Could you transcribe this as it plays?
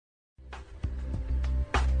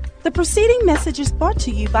The preceding message is brought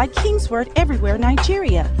to you by Kingsword Everywhere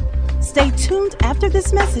Nigeria. Stay tuned after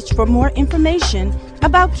this message for more information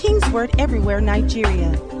about Kingsword Everywhere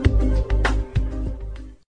Nigeria.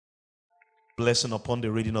 Blessing upon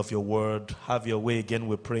the reading of your word. Have your way again.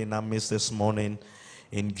 We pray in our midst this morning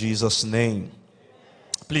in Jesus' name.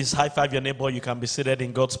 Please high five your neighbor. You can be seated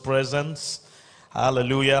in God's presence.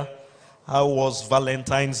 Hallelujah. How was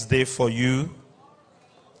Valentine's Day for you?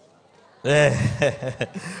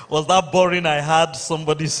 Was that boring? I heard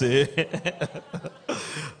somebody say.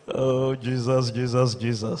 Oh, Jesus, Jesus,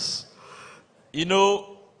 Jesus. You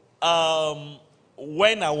know,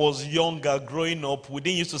 when I was younger, growing up, we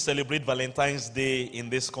didn't used to celebrate Valentine's Day in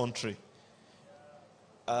this country.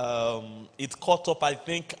 It caught up, I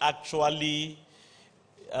think, actually,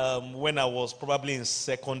 when I was probably in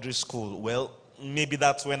secondary school. Well, maybe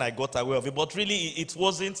that's when I got aware of it. But really, it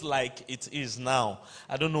wasn't like it is now.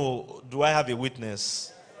 I don't know. Do I have a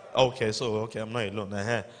witness? Okay, I'm not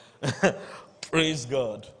alone. Praise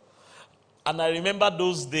God. And I remember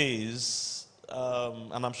those days,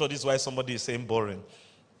 and I'm sure this is why somebody is saying boring.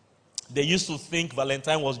 They used to think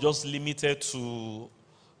Valentine was just limited to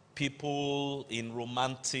people in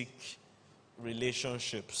romantic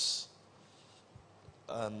relationships.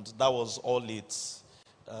 And that was all it.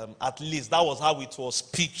 At least that was how it was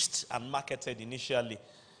pitched and marketed initially.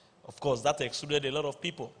 Of course, that excluded a lot of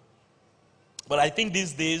people. But I think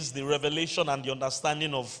these days, the revelation and the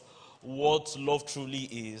understanding of what love truly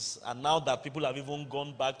is, and now that people have even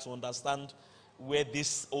gone back to understand where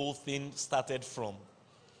this whole thing started from.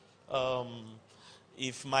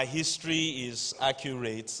 If my history is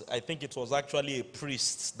accurate, I think it was actually a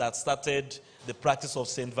priest that started the practice of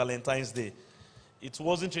St. Valentine's Day. It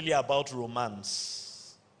wasn't really about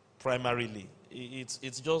romance, primarily.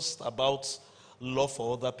 It's just about love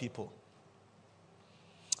for other people.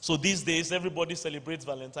 So these days, everybody celebrates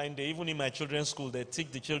Valentine's Day. Even in my children's school, they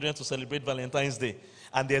take the children to celebrate Valentine's Day.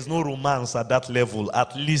 And there's no romance at that level.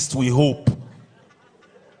 At least we hope.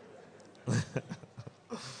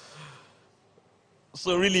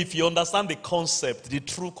 So really, if you understand the concept, the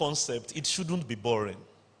true concept, it shouldn't be boring.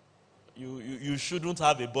 You shouldn't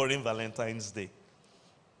have a boring Valentine's Day.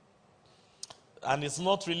 And it's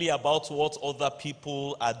not really about what other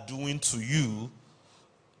people are doing to you.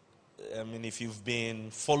 I mean, if you've been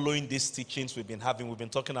following these teachings we've been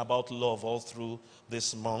talking about love all through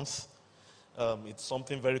this month. It's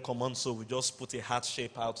something very common, so we just put a heart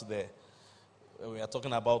shape out there. We are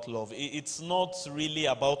talking about love. It's not really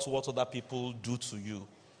about what other people do to you.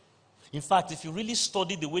 In fact, if you really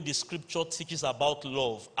study the way the scripture teaches about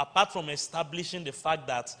love, apart from establishing the fact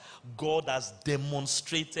that God has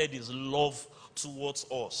demonstrated his love towards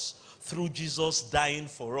us through Jesus dying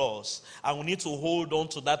for us, and we need to hold on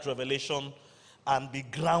to that revelation and be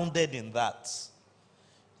grounded in that.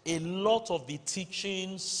 A lot of the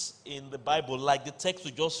teachings in the Bible, like the text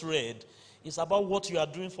we just read, is about what you are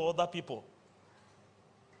doing for other people.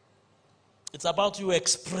 It's about you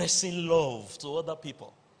expressing love to other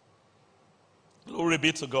people. Glory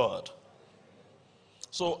be to God.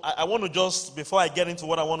 So I want to just, before I get into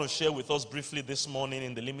what I want to share with us briefly this morning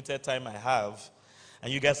in the limited time I have,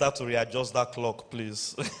 and you guys have to readjust that clock,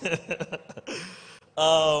 please.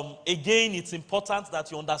 Again, it's important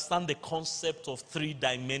that you understand the concept of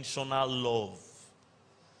three-dimensional love.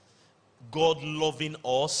 God loving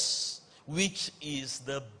us, which is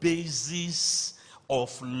the basis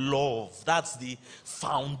of love. That's the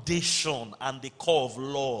foundation and the core of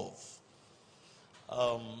love.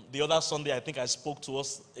 The other Sunday, I think I spoke to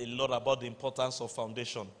us a lot about the importance of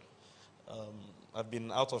foundation. I've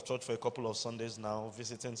been out of church for a couple of Sundays now,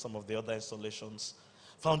 visiting some of the other installations.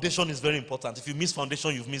 Foundation is very important. If you miss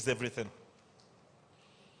foundation, you've missed everything.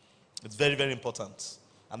 It's very, very important.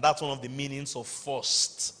 And that's one of the meanings of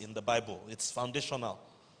first in the Bible. It's foundational.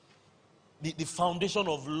 The foundation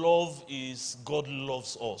of love is God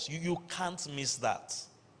loves us. You can't miss that.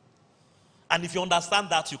 And if you understand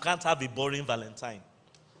that, you can't have a boring Valentine.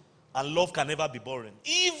 And love can never be boring.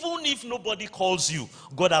 Even if nobody calls you,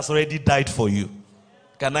 God has already died for you.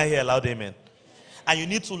 Can I hear a loud amen? And you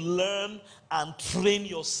need to learn and train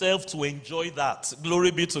yourself to enjoy that.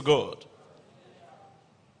 Glory be to God.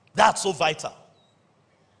 That's so vital.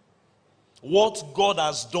 What God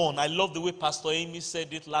has done. I love the way Pastor Amy said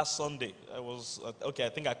it last Sunday. I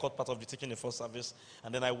think I caught part of the teaching in the first service,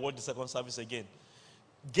 and then I watched the second service again.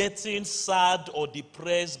 Getting sad or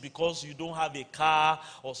depressed because you don't have a car,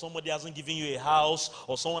 or somebody hasn't given you a house,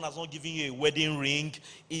 or someone has not given you a wedding ring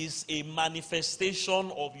is a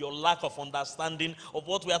manifestation of your lack of understanding of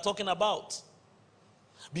what we are talking about.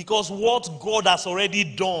 Because what God has already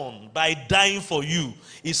done by dying for you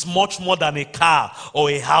is much more than a car or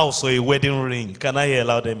a house or a wedding ring. Can I hear a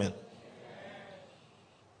loud amen?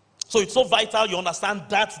 So it's so vital you understand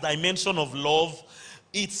that dimension of love.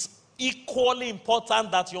 It's equally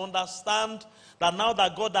important that you understand that now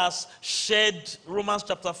that God has shed, Romans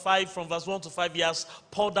chapter 5 from verse 1 to 5, he has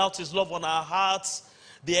poured out his love on our hearts.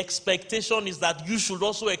 The expectation is that you should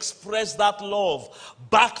also express that love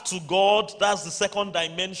back to God. That's the second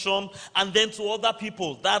dimension. And then to other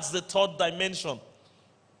people. That's the third dimension.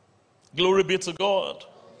 Glory be to God.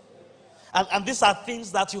 And these are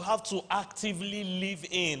things that you have to actively live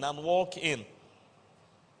in and walk in.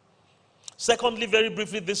 Secondly, very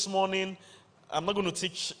briefly this morning, I'm not going to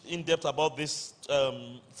teach in depth about this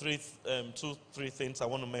three things I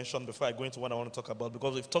want to mention before I go into what I want to talk about,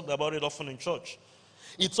 because we've talked about it often in church.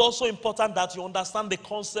 It's also important that you understand the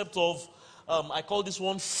concept of, I call this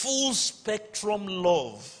one full spectrum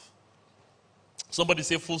love. Somebody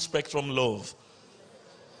say full spectrum love.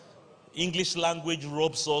 English language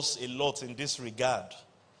robs us a lot in this regard,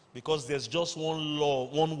 because there's just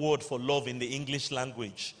one word for love in the English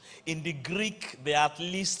language. In the Greek, there are at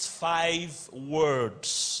least 5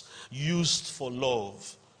 words used for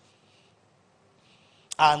love.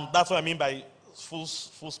 And that's what I mean by full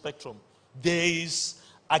spectrum. There is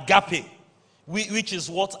agape, which is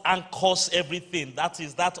what anchors everything. That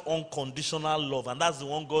is that unconditional love. And that's the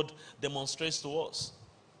one God demonstrates to us.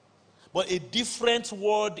 But a different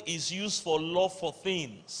word is used for love for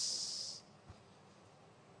things.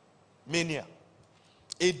 Mania.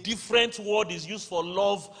 A different word is used for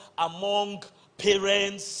love among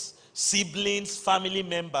parents, siblings, family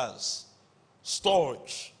members.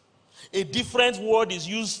 Storge. A different word is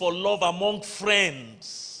used for love among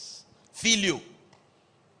friends. Filio.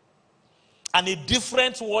 And a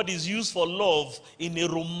different word is used for love in a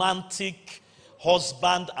romantic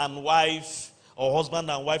husband and wife, or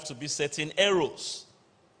husband and wife to be set in eros.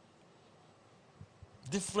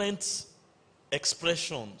 Different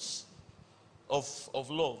expressions of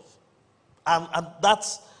love. And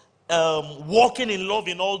that's walking in love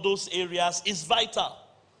in all those areas is vital.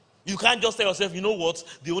 You can't just tell yourself, you know what,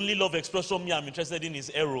 the only love expression I'm interested in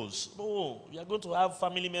is eros. No, you're going to have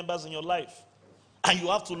family members in your life. And you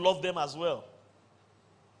have to love them as well.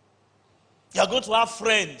 You're going to have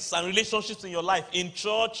friends and relationships in your life, in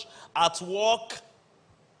church, at work.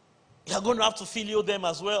 You're going to have to feel them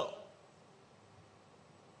as well.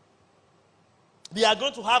 They are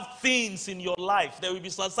going to have things in your life. There will be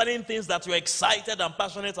certain things that you're excited and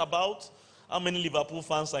passionate about. How many Liverpool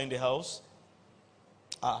fans are in the house?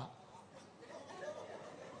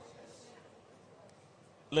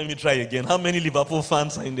 Let me try again. How many Liverpool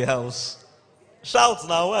fans are in the house? Shout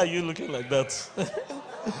now. Why are you looking like that?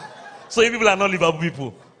 So you people are not Liverpool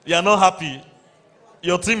people. You are not happy.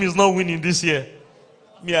 Your team is not winning this year.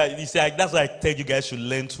 Yeah, you see, that's why I tell you guys should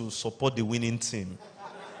learn to support the winning team.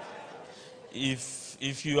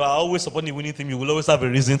 If you are always supporting the winning team, you will always have a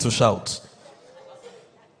reason to shout.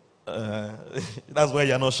 That's why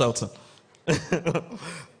you're not shouting.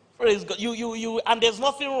 Praise God. And there's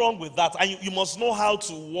nothing wrong with that. And you must know how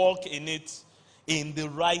to walk in it in the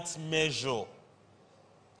right measure.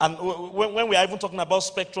 And when we are even talking about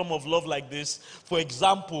spectrum of love like this, for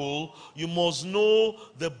example, you must know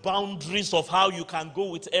the boundaries of how you can go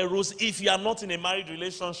with eros if you are not in a married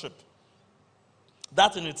relationship.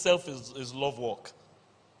 That in itself is love walk.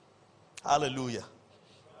 Hallelujah.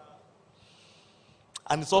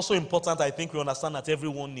 And it's also important, I think, we understand that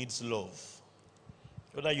everyone needs love.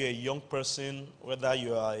 Whether you're a young person, whether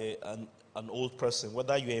you are an old person,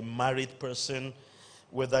 whether you're a married person,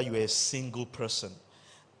 whether you're a single person.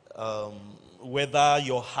 Whether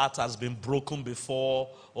your heart has been broken before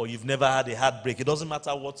or you've never had a heartbreak, it doesn't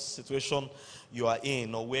matter what situation you are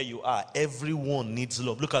in or where you are, everyone needs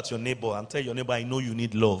love. Look at your neighbor and tell your neighbor, I know you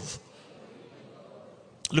need love.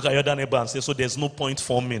 Look at your other neighbor and say, so there's no point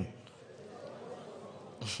forming.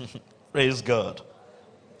 Praise God.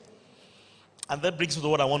 And that brings me to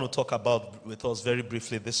what I want to talk about with us very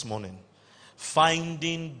briefly this morning.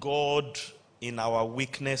 Finding God in our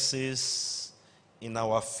weaknesses, in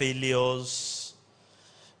our failures,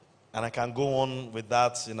 and I can go on with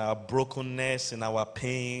that, in our brokenness, in our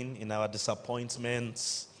pain, in our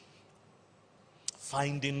disappointments.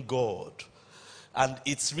 Finding God. And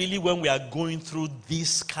it's really when we are going through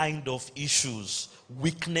these kind of issues,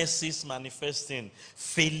 weaknesses manifesting,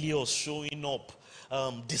 failures showing up,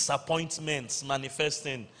 disappointments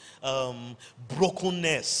manifesting,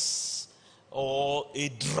 brokenness, or a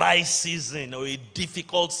dry season, or a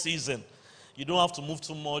difficult season. You don't have to move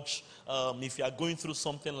too much if you are going through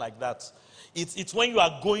something like that. It's when you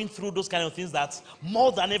are going through those kind of things that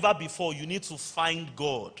more than ever before you need to find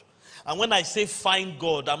God. And when I say find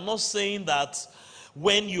God, I'm not saying that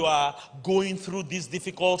when you are going through these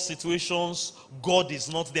difficult situations, God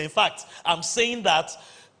is not there. In fact, I'm saying that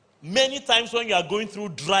many times when you are going through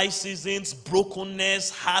dry seasons, brokenness,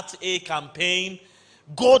 heartache, and pain,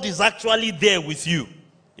 God is actually there with you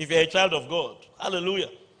if you're a child of God. Hallelujah.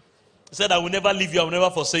 He said, I will never leave you, I will never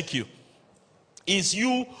forsake you. It's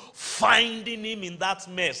you finding him in that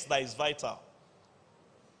mess that is vital.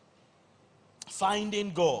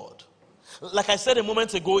 Finding God. Like I said a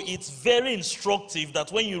moment ago, it's very instructive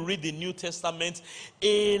that when you read the New Testament,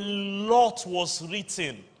 a lot was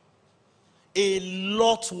written. A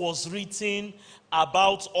lot was written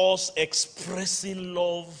about us expressing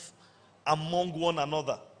love among one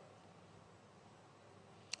another.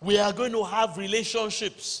 We are going to have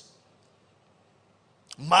relationships.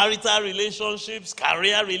 Marital relationships,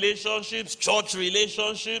 career relationships, church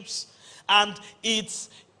relationships. And it's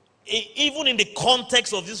even in the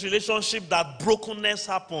context of this relationship that brokenness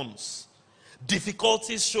happens.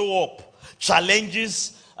 Difficulties show up.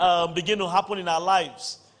 Challenges begin to happen in our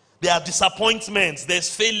lives. There are disappointments.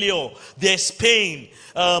 There's failure. There's pain.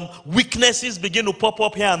 Weaknesses begin to pop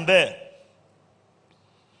up here and there.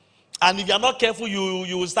 And if you're not careful,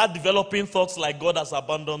 you will start developing thoughts like, God has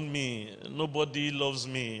abandoned me. Nobody loves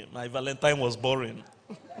me. My Valentine was boring.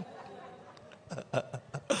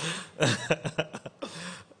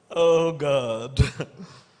 Oh, God.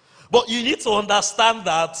 But you need to understand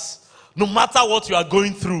that no matter what you are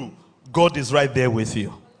going through, God is right there with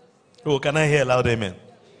you. Oh, can I hear a loud amen?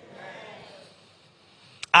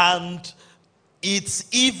 And it's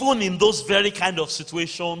even in those very kind of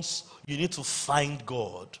situations, you need to find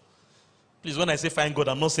God. Please, when I say find God,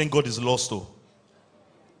 I'm not saying God is lost, though.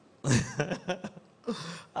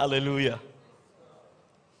 Hallelujah.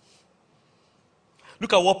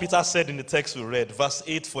 Look at what Peter said in the text we read, verse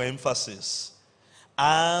 8 for emphasis.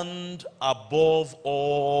 And above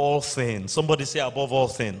all things, somebody say above all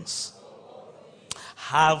things,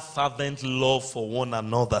 have fervent love for one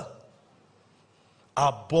another.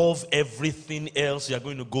 Above everything else you are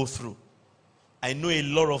going to go through. I know a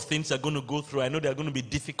lot of things you're going to go through. I know there are going to be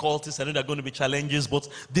difficulties. I know there are going to be challenges. But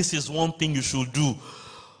this is one thing you should do.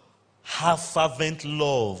 Have fervent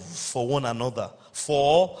love for one another.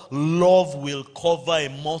 For love will cover a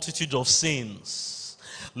multitude of sins.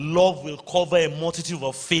 Love will cover a multitude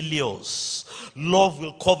of failures. Love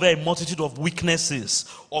will cover a multitude of weaknesses,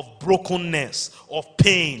 of brokenness, of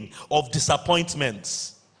pain, of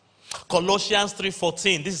disappointments. Colossians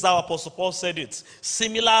 3:14. This is how Apostle Paul said it.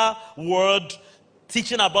 Similar word,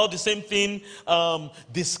 teaching about the same thing,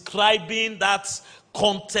 describing that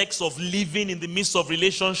context of living in the midst of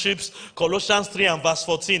relationships. Colossians 3 and verse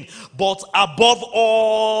 14. But above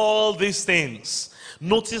all these things,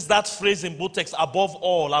 notice that phrase in both texts, above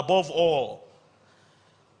all.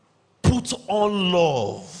 Put on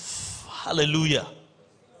love. Hallelujah.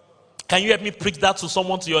 Can you help me preach that to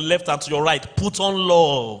someone to your left and to your right? Put on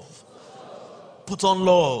love. Put on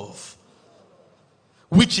love,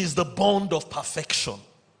 which is the bond of perfection.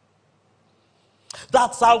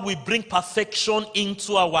 That's how we bring perfection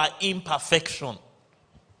into our imperfection.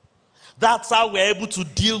 That's how we're able to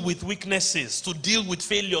deal with weaknesses, to deal with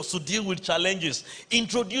failures, to deal with challenges.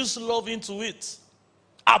 Introduce love into it.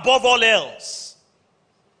 Above all else,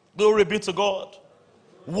 glory be to God.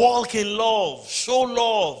 Walk in love, show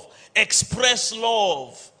love, express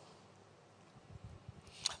love.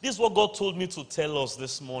 This is what God told me to tell us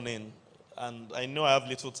this morning. And I know I have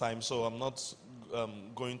little time, so I'm not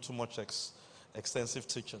going too much extensive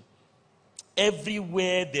teaching.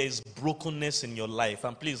 Everywhere there's brokenness in your life,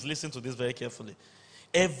 and please listen to this very carefully.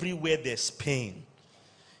 Everywhere there's pain,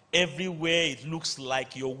 everywhere it looks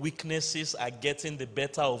like your weaknesses are getting the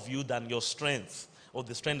better of you than your strength, or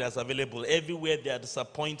the strength that's available. Everywhere there are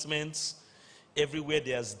disappointments, everywhere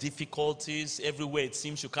there's difficulties, everywhere it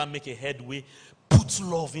seems you can't make a headway, put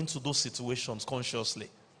love into those situations consciously.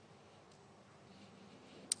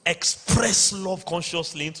 Express love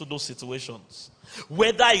consciously into those situations.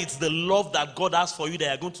 Whether it's the love that God has for you that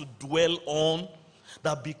you're going to dwell on,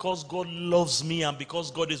 that because God loves me and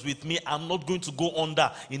because God is with me, I'm not going to go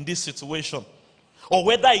under in this situation. Or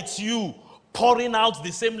whether it's you pouring out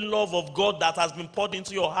the same love of God that has been poured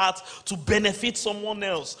into your heart to benefit someone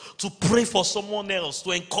else, to pray for someone else,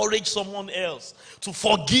 to encourage someone else, to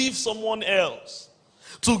forgive someone else,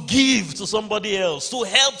 to give to somebody else, to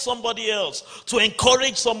help somebody else, to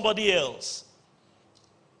encourage somebody else.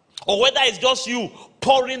 Or whether it's just you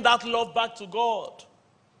pouring that love back to God,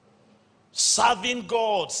 serving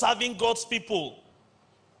God, serving God's people.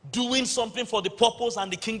 doing something for the purpose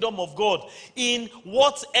and the kingdom of God. In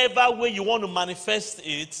whatever way you want to manifest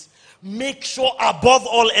it, make sure above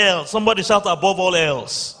all else, somebody shout above all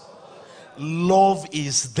else, love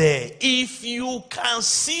is there. If you can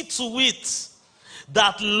see to it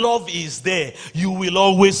that love is there, you will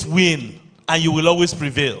always win and you will always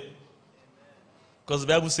prevail. Because the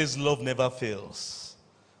Bible says love never fails.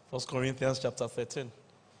 1 Corinthians chapter 13,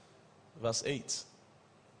 verse 8.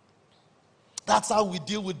 That's how we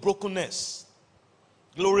deal with brokenness.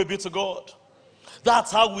 Glory be to God.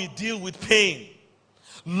 That's how we deal with pain.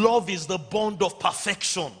 Love is the bond of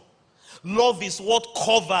perfection. Love is what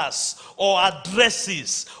covers or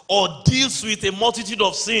addresses or deals with a multitude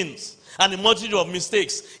of sins and a multitude of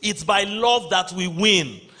mistakes. It's by love that we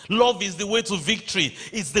win. Love is the way to victory.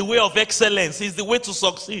 It's the way of excellence. It's the way to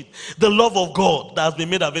succeed. The love of God that has been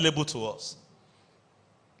made available to us.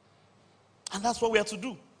 And that's what we are to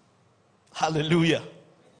do. Hallelujah.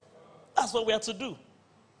 That's what we are to do.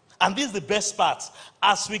 And this is the best part.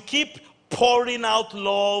 As we keep pouring out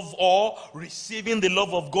love or receiving the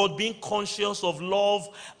love of God, being conscious of love,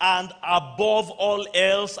 and above all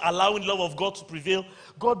else, allowing the love of God to prevail,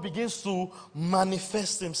 God begins to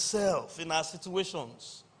manifest himself in our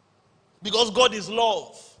situations. Because God is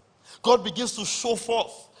love. God begins to show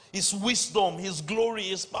forth his wisdom, his glory,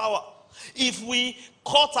 his power. If we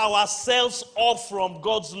cut ourselves off from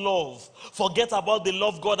God's love, forget about the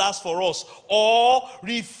love God has for us, or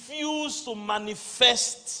refuse to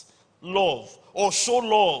manifest love or show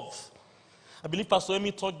love. I believe Pastor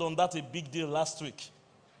Emi talked on that a big deal last week.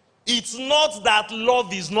 It's not that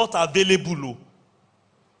love is not available.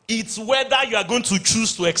 It's whether you are going to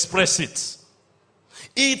choose to express it.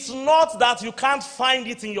 It's not that you can't find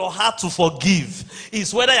it in your heart to forgive.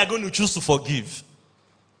 It's whether you're going to choose to forgive.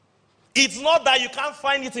 It's not that you can't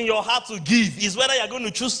find it in your heart to give. It's whether you're going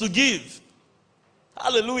to choose to give.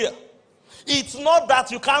 Hallelujah. It's not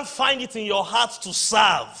that you can't find it in your heart to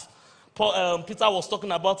serve. Peter was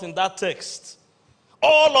talking about in that text.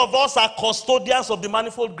 All of us are custodians of the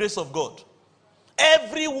manifold grace of God.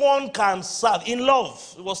 Everyone can serve in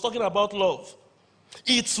love. He was talking about love.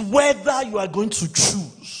 It's whether you are going to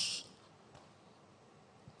choose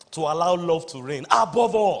to allow love to reign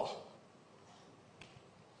above all.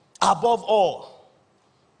 Above all.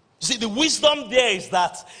 See, the wisdom there is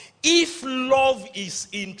that if love is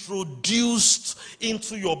introduced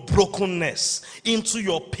into your brokenness, into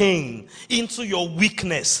your pain, into your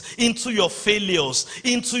weakness, into your failures,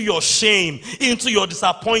 into your shame, into your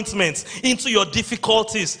disappointments, into your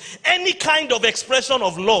difficulties, any kind of expression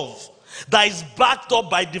of love that is backed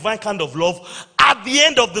up by divine kind of love, at the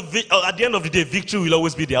end of the day, victory will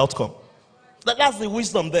always be the outcome. That's the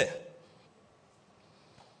wisdom there.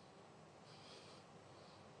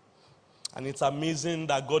 And it's amazing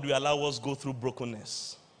that God will allow us go through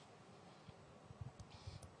brokenness.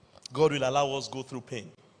 God will allow us go through pain.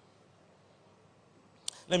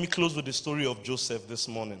 Let me close with the story of Joseph this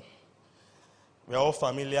morning. We are all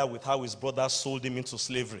familiar with how his brothers sold him into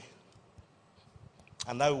slavery.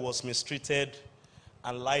 And how he was mistreated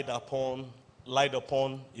and lied upon,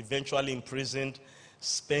 eventually imprisoned,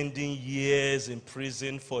 spending years in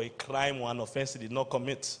prison for a crime or an offense he did not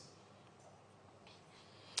commit.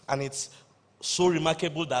 And it's so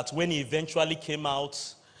remarkable that when he eventually came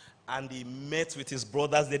out and he met with his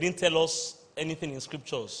brothers, they didn't tell us anything in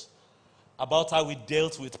scriptures about how he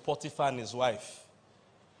dealt with Potiphar and his wife.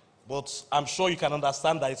 But I'm sure you can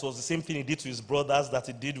understand that it was the same thing he did to his brothers that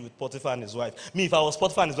he did with Potiphar and his wife. Me, if I was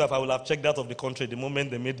Potiphar and his wife, I would have checked out of the country the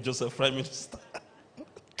moment they made Joseph prime minister.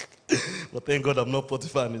 But thank God I'm not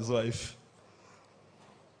Potiphar and his wife.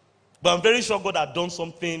 But I'm very sure God had done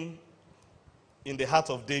something in the heart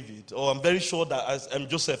of David. Or I'm very sure that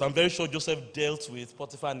Joseph dealt with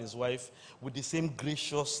Potiphar and his wife with the same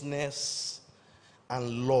graciousness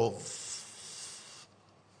and love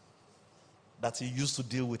that he used to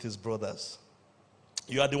deal with his brothers.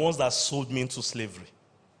 You are the ones that sold me into slavery.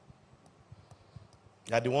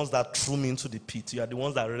 You are the ones that threw me into the pit. You are the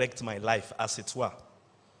ones that wrecked my life, as it were.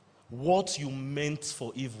 What you meant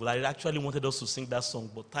for evil. I actually wanted us to sing that song,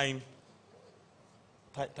 but time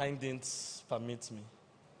didn't permit me.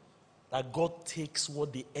 That God takes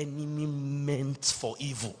what the enemy meant for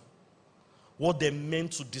evil, what they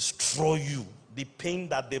meant to destroy you, the pain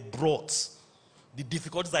that they brought, the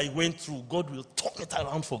difficulties that you went through, God will turn it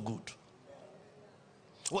around for good.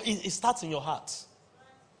 Well, it starts in your heart.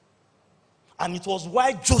 And it was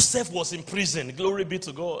why Joseph was in prison, glory be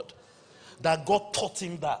to God, that God taught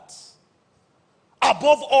him that.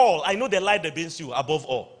 Above all, I know they lied against you, above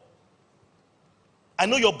all. I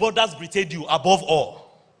know your brothers betrayed you, above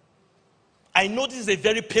all. I know this is a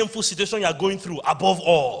very painful situation you are going through. Above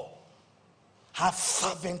all, have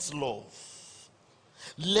fervent love.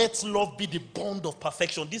 Let love be the bond of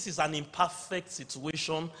perfection. This is an imperfect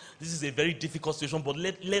situation. This is a very difficult situation, but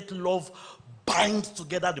let love bind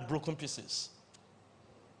together the broken pieces.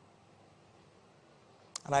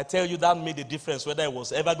 And I tell you, that made a difference whether I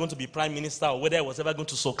was ever going to be prime minister or whether I was ever going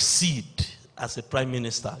to succeed as a prime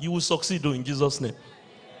minister. You will succeed though in Jesus' name.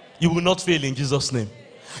 You will not fail in Jesus' name.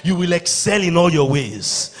 You will excel in all your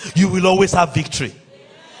ways. You will always have victory.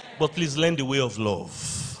 But please learn the way of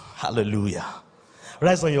love. Hallelujah.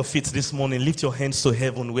 Rise on your feet this morning. Lift your hands to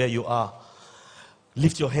heaven where you are.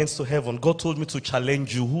 Lift your hands to heaven. God told me to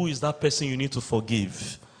challenge you. Who is that person you need to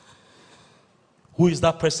forgive? Who is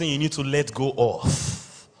that person you need to let go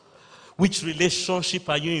of? Which relationship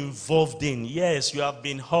are you involved in? Yes, you have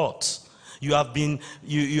been hurt. You have been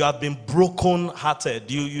broken-hearted.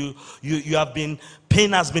 You have been,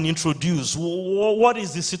 pain has been introduced. What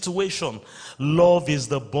is the situation? Love is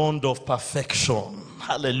the bond of perfection.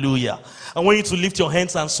 Hallelujah. I want you to lift your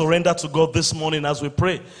hands and surrender to God this morning as we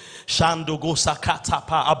pray. Shandogo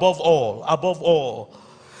sakatapa. Above all,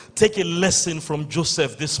 take a lesson from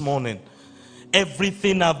Joseph this morning.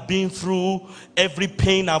 Everything I've been through, every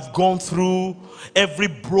pain I've gone through, every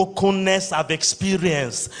brokenness I've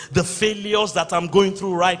experienced, the failures that I'm going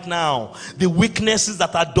through right now, the weaknesses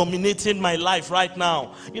that are dominating my life right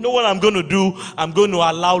now. You know what I'm going to do? I'm going to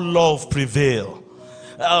allow love prevail.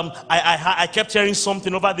 I kept hearing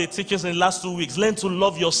something over the teachings in the last 2 weeks. Learn to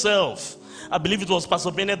love yourself. I believe it was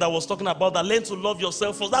Pastor Bennett that was talking about that. Learn to love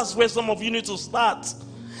yourself first. That's where some of you need to start.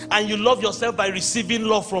 And you love yourself by receiving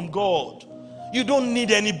love from God. You don't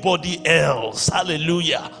need anybody else.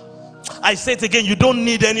 Hallelujah. I say it again, you don't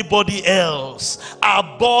need anybody else.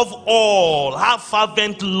 Above all, have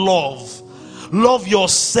fervent love. Love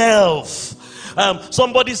yourself.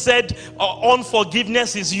 Somebody said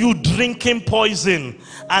unforgiveness is you drinking poison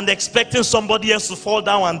and expecting somebody else to fall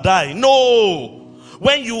down and die. No.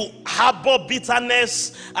 When you harbor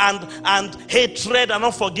bitterness and hatred and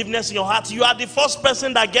unforgiveness in your heart, you are the first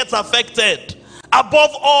person that gets affected.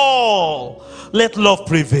 Above all, let love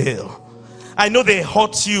prevail. I know they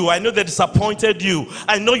hurt you. I know they disappointed you.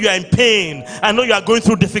 I know you are in pain. I know you are going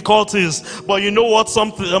through difficulties. But you know what?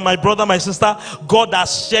 My brother, my sister, God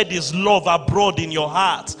has shed his love abroad in your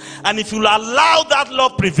heart. And if you allow that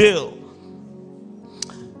love prevail,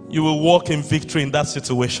 you will walk in victory in that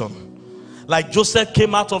situation. Like Joseph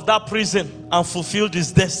came out of that prison and fulfilled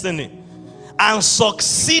his destiny and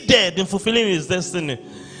succeeded in fulfilling his destiny,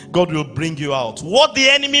 God will bring you out. What the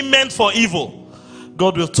enemy meant for evil,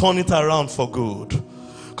 God will turn it around for good.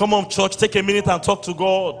 Come on, church, take a minute and talk to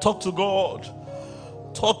God. Talk to God.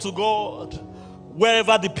 Talk to God.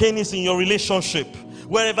 Wherever the pain is in your relationship,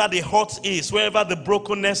 wherever the hurt is, wherever the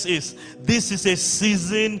brokenness is, this is a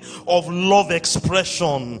season of love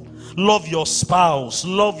expression. Love your spouse,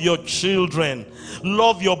 love your children,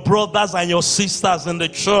 love your brothers and your sisters in the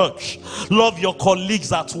church, love your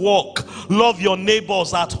colleagues at work, love your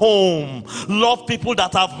neighbors at home, love people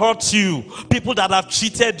that have hurt you, people that have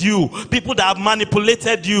cheated you, people that have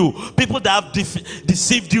manipulated you, people that have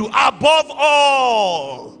deceived you. Above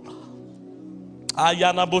all,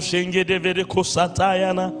 Ayana boshenge devere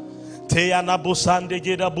kosatayana.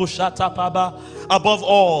 Above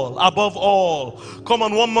all, come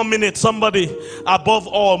on, 1 more minute, somebody. Above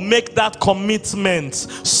all, make that commitment,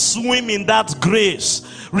 swim in that grace,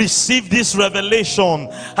 receive this revelation,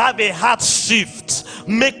 have a heart shift,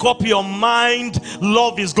 make up your mind.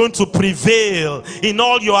 Love is going to prevail in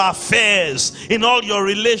all your affairs, in all your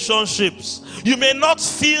relationships. You may not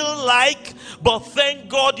feel like, but thank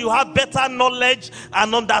God you have better knowledge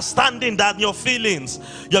and understanding than your feelings.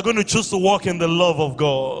 You're going to choose to walk in the love of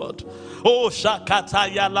God. Oh,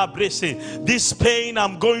 Shakata Yala Brese. This pain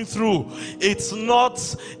I'm going through, it's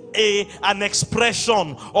not an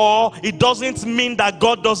expression, or it doesn't mean that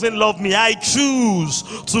God doesn't love me. I choose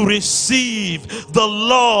to receive the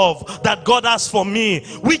love that God has for me,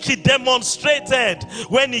 which he demonstrated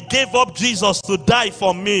when he gave up Jesus to die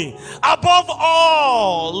for me. Above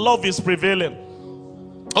all, love is prevailing.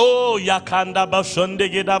 Oh, Yakanda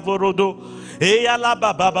Bashonde Geda Vorodo.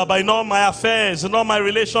 In all my affairs, in all my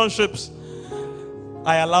relationships,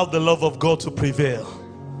 I allow the love of God to prevail.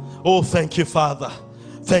 Oh, thank you, Father.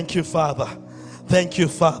 Thank you, Father. Thank you,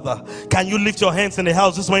 Father. Can you lift your hands in the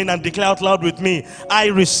house this morning and declare out loud with me? I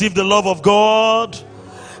receive the love of God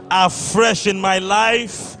afresh in my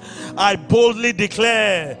life. I boldly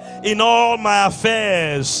declare in all my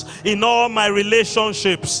affairs, in all my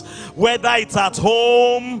relationships, whether it's at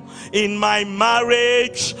home, in my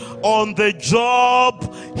marriage, on the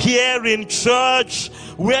job, here in church,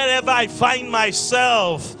 wherever I find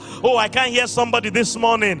myself. Oh, I can't hear somebody this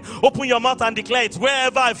morning. Open your mouth and declare it.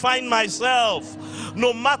 Wherever I find myself,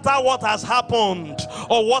 no matter what has happened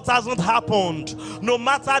or what hasn't happened, no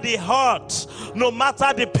matter the hurt, no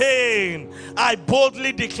matter the pain, I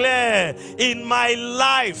boldly declare in my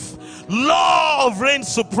life, love reigns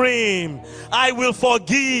supreme. I will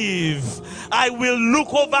forgive. I will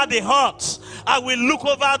look over the hurt. I will look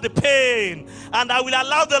over the pain. And I will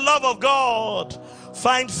allow the love of God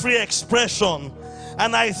find free expression.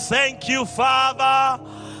 And I thank you, Father,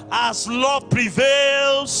 as love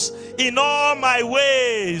prevails in all my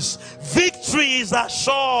ways. Victory is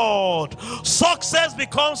assured. Success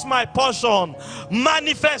becomes my portion.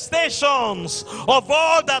 Manifestations of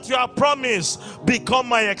all that you have promised become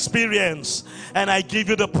my experience. And I give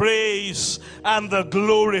you the praise and the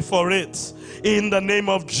glory for it. In the name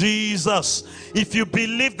of Jesus. If you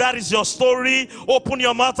believe that is your story, open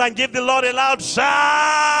your mouth and give the Lord a loud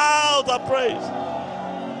shout of praise.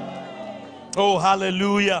 Oh,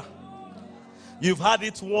 hallelujah. You've heard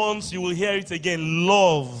it once, you will hear it again.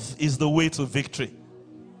 Love is the way to victory.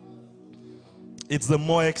 It's the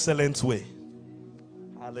more excellent way.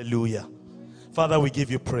 Hallelujah. Father, we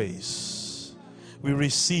give you praise. We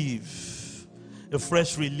receive a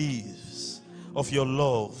fresh release of your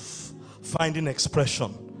love, finding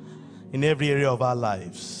expression in every area of our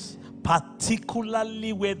lives,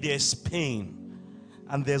 particularly where there's pain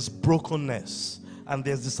and there's brokenness and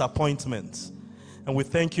there's disappointment. And we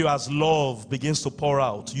thank you as love begins to pour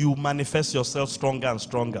out, you manifest yourself stronger and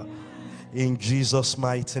stronger. In Jesus'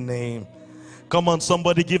 mighty name. Come on,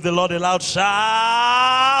 somebody give the Lord a loud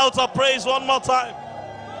shout of praise one more time.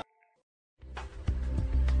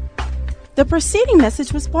 The preceding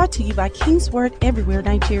message was brought to you by King's Word Everywhere,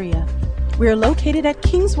 Nigeria. We are located at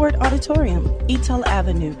King's Word Auditorium, Etel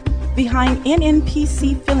Avenue, behind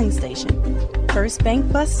NNPC Filling Station, First Bank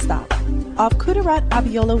Bus Stop, off Kudirat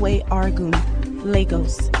Abiola Way, Oregon,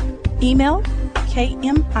 Lagos. Email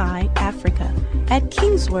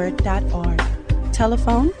kmiafrica@kingsword.org.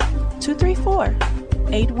 Telephone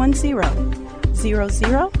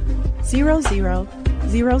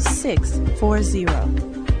 234-810-000640.